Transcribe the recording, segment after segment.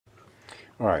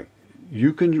All right.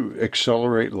 You can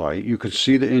accelerate light. You can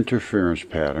see the interference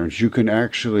patterns. You can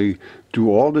actually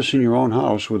do all this in your own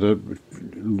house with a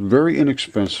very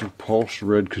inexpensive pulsed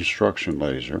red construction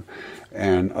laser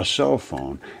and a cell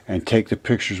phone, and take the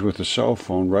pictures with the cell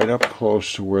phone right up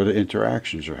close to where the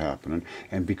interactions are happening.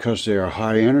 And because they are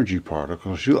high energy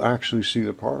particles, you'll actually see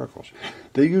the particles.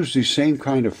 They use these same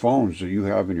kind of phones that you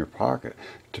have in your pocket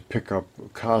to pick up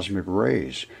cosmic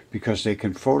rays, because they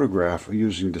can photograph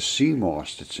using the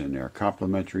CMOS that's in there,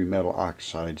 complementary metal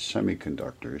oxide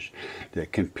semiconductors,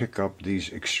 that can pick up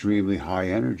these extremely high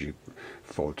energy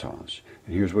photons.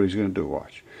 And here's what he's going to do,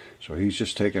 watch. So he's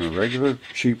just taking a regular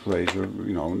cheap laser,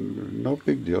 you know, no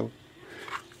big deal,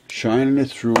 shining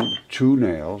it through two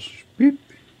nails, beep,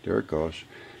 there it goes.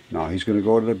 Now he's going to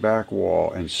go to the back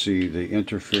wall and see the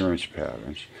interference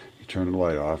patterns. You turn the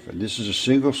light off, and this is a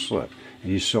single slit.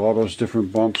 And you saw those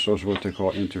different bumps, those are what they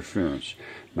call interference.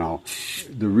 Now,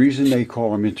 the reason they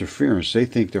call them interference, they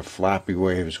think they're flappy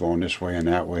waves going this way and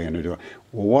that way, and they're doing.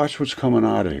 Well, watch what's coming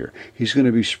out of here. He's going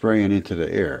to be spraying into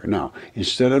the air. Now,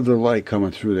 instead of the light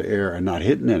coming through the air and not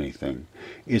hitting anything,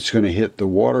 it's going to hit the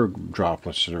water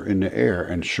droplets that are in the air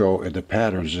and show the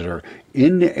patterns that are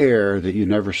in the air that you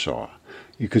never saw.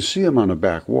 You can see them on the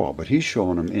back wall, but he's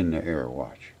showing them in the air.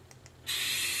 Watch.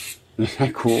 Isn't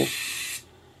that cool?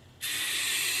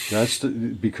 That's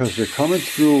because they're coming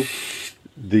through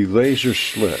the laser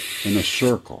slit in a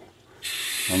circle.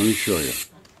 Now, let me show you.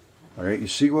 All right, you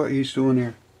see what he's doing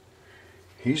here?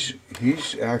 He's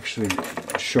actually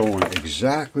showing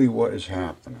exactly what is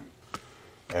happening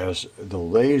as the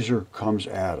laser comes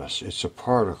at us. It's a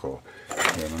particle.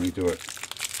 Here, let me do it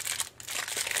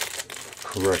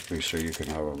correctly so you can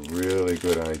have a really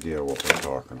good idea what we're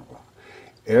talking about.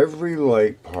 Every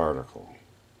light particle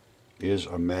is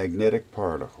a magnetic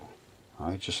particle, all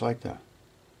right, just like that.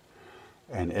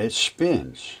 And it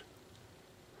spins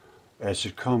as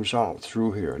it comes out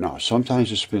through here. Now,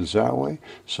 sometimes it spins that way,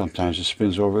 sometimes it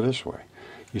spins over this way.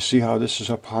 You see how this is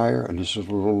up higher and this is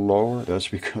a little lower? That's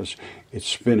because it's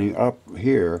spinning up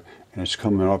here and it's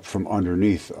coming up from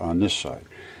underneath on this side.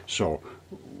 So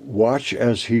watch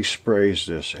as he sprays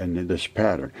this and this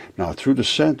pattern. Now, through the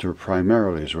center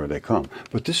primarily is where they come.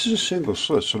 But this is a single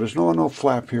slit, so there's no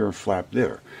flap here and flap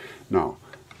there. Now,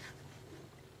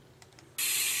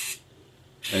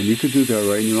 and you could do that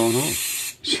right in your own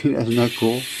house. See, isn't that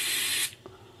cool?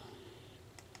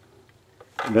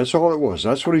 And that's all it was.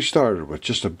 That's what he started with.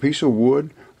 Just a piece of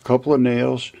wood, a couple of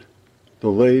nails, the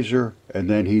laser, and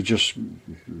then he just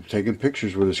taking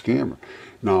pictures with his camera.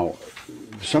 Now,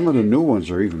 some of the new ones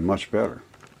are even much better.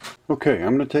 Okay,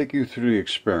 I'm going to take you through the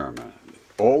experiment.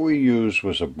 All we used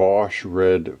was a Bosch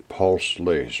red pulse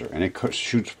laser, and it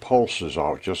shoots pulses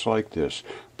out just like this,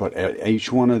 but at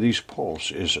each one of these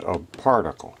pulses is a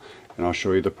particle, and I'll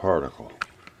show you the particle.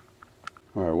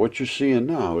 All right, what you're seeing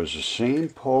now is the same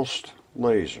pulsed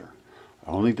laser,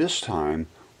 only this time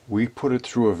we put it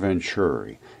through a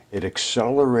venturi. It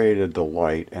accelerated the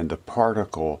light, and the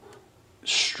particle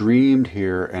streamed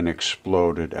here and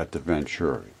exploded at the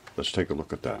venturi. Let's take a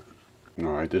look at that.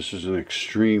 Alright, this is an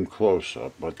extreme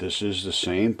close-up, but this is the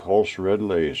same pulse red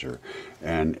laser,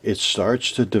 and it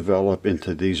starts to develop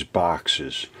into these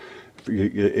boxes.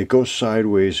 It goes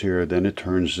sideways here, then it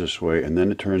turns this way, and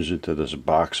then it turns into this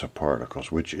box of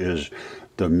particles, which is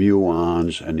the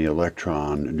muons and the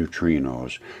electron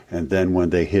neutrinos. And then when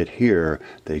they hit here,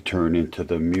 they turn into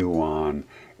the muon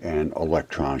and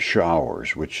electron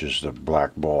showers, which is the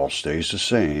black ball stays the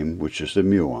same, which is the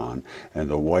muon, and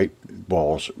the white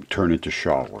balls turn into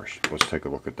showers. Let's take a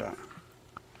look at that.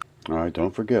 Alright,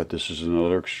 don't forget, this is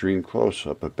another extreme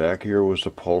close-up, but back here was the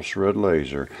pulse red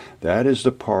laser. That is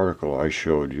the particle I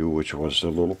showed you, which was the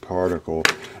little particle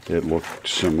that looked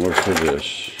similar to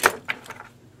this.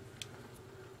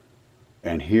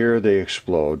 And here they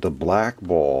explode. The black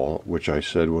ball, which I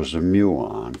said was the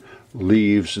muon,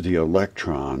 leaves the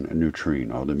electron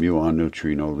neutrino. The muon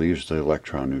neutrino leaves the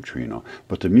electron neutrino.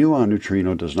 But the muon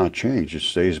neutrino does not change. It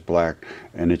stays black,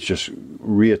 and it just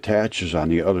reattaches on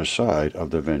the other side of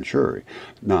the venturi.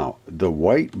 Now, the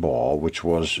white ball, which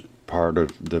was part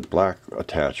of the black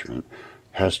attachment,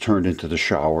 has turned into the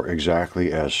shower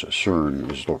exactly as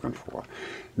CERN is looking for.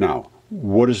 Now,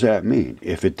 what does that mean?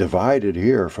 If it divided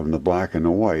here from the black and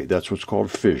the white, that's what's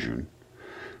called fission.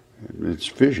 It's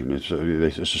fission. It's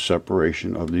a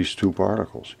separation of these two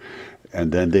particles.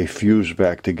 And then they fuse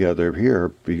back together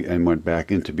here and went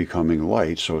back into becoming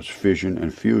light, so it's fission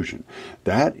and fusion.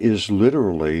 That is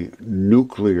literally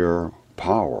nuclear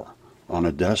power on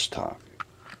a desktop.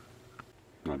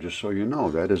 Now, just so you know,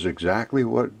 that is exactly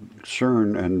what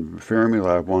CERN and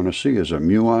Fermilab want to see, is a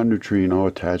muon neutrino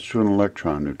attached to an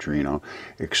electron neutrino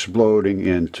exploding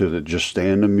into the, just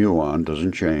stay in the muon,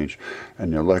 doesn't change,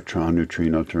 and the electron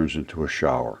neutrino turns into a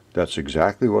shower. That's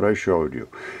exactly what I showed you.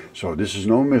 So this is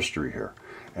no mystery here.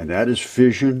 And that is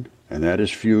fission, and that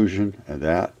is fusion, and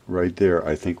that right there,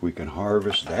 I think we can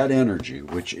harvest that energy,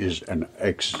 which is an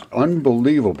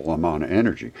unbelievable amount of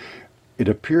energy. It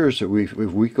appears that if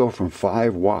we go from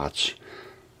 5 watts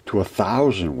to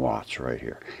 1,000 watts right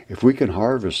here, if we can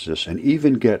harvest this and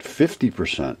even get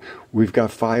 50%, we've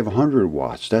got 500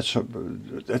 watts. That's a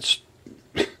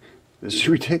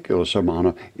ridiculous amount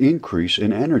of increase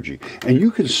in energy. And you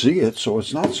can see it, so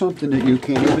it's not something that you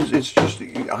can't even, it's just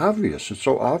obvious. It's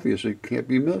so obvious it can't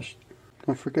be missed.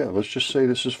 Don't forget, let's just say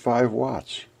this is 5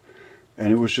 watts.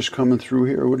 And it was just coming through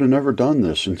here. It would have never done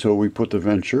this until we put the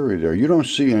venturi there. You don't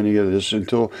see any of this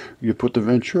until you put the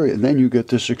venturi, and then you get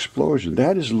this explosion.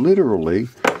 That is literally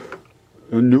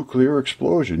a nuclear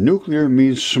explosion. Nuclear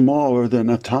means smaller than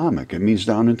atomic. It means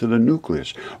down into the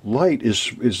nucleus. Light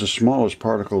is the smallest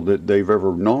particle that they've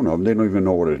ever known of. They don't even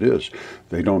know what it is.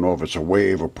 They don't know if it's a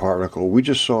wave or particle. We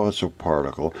just saw it's a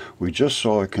particle. We just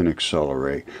saw it can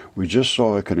accelerate. We just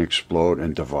saw it can explode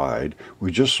and divide.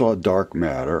 We just saw dark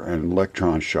matter and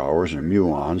electron showers and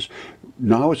muons.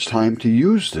 Now it's time to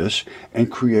use this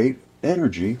and create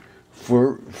energy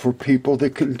for people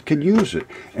that can use it.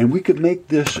 And we could make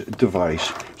this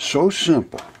device so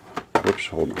simple. Whoops,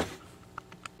 hold on.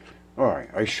 All right,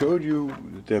 I showed you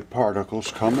the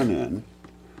particles coming in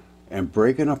and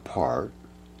breaking apart.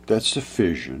 That's the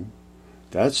fission.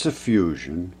 That's the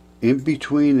fusion. In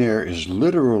between there is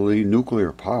literally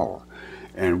nuclear power.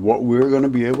 And what we're going to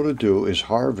be able to do is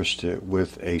harvest it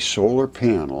with a solar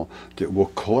panel that will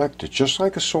collect it, just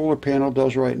like a solar panel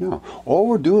does right now. All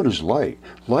we're doing is light.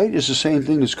 Light is the same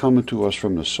thing that's coming to us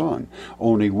from the sun,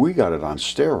 only we got it on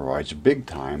steroids, big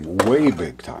time, way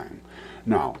big time.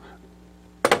 Now,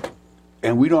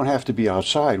 and we don't have to be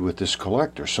outside with this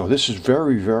collector, so this is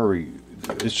very, very,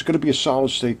 it's going to be a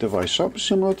solid state device, something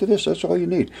similar to this. That's all you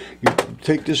need. You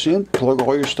take this in, plug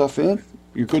all your stuff in,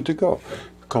 you're good to go.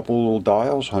 Couple little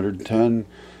dials, 110,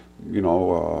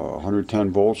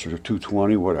 110 volts or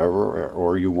 220, whatever,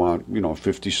 or you want,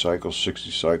 50 cycles,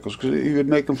 60 cycles, because you could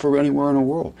make them for anywhere in the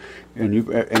world.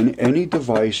 And any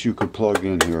device you could plug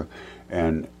in here,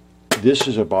 and this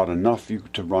is about enough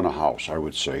to run a house, I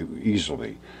would say,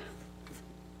 easily,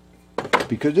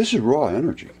 because this is raw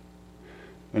energy.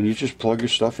 And you just plug your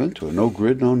stuff into it. No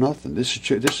grid, no nothing. This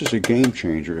is a game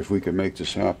changer if we can make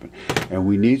this happen. And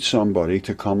we need somebody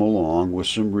to come along with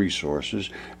some resources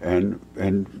and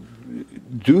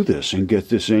do this and get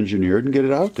this engineered and get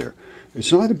it out there.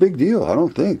 It's not a big deal, I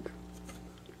don't think.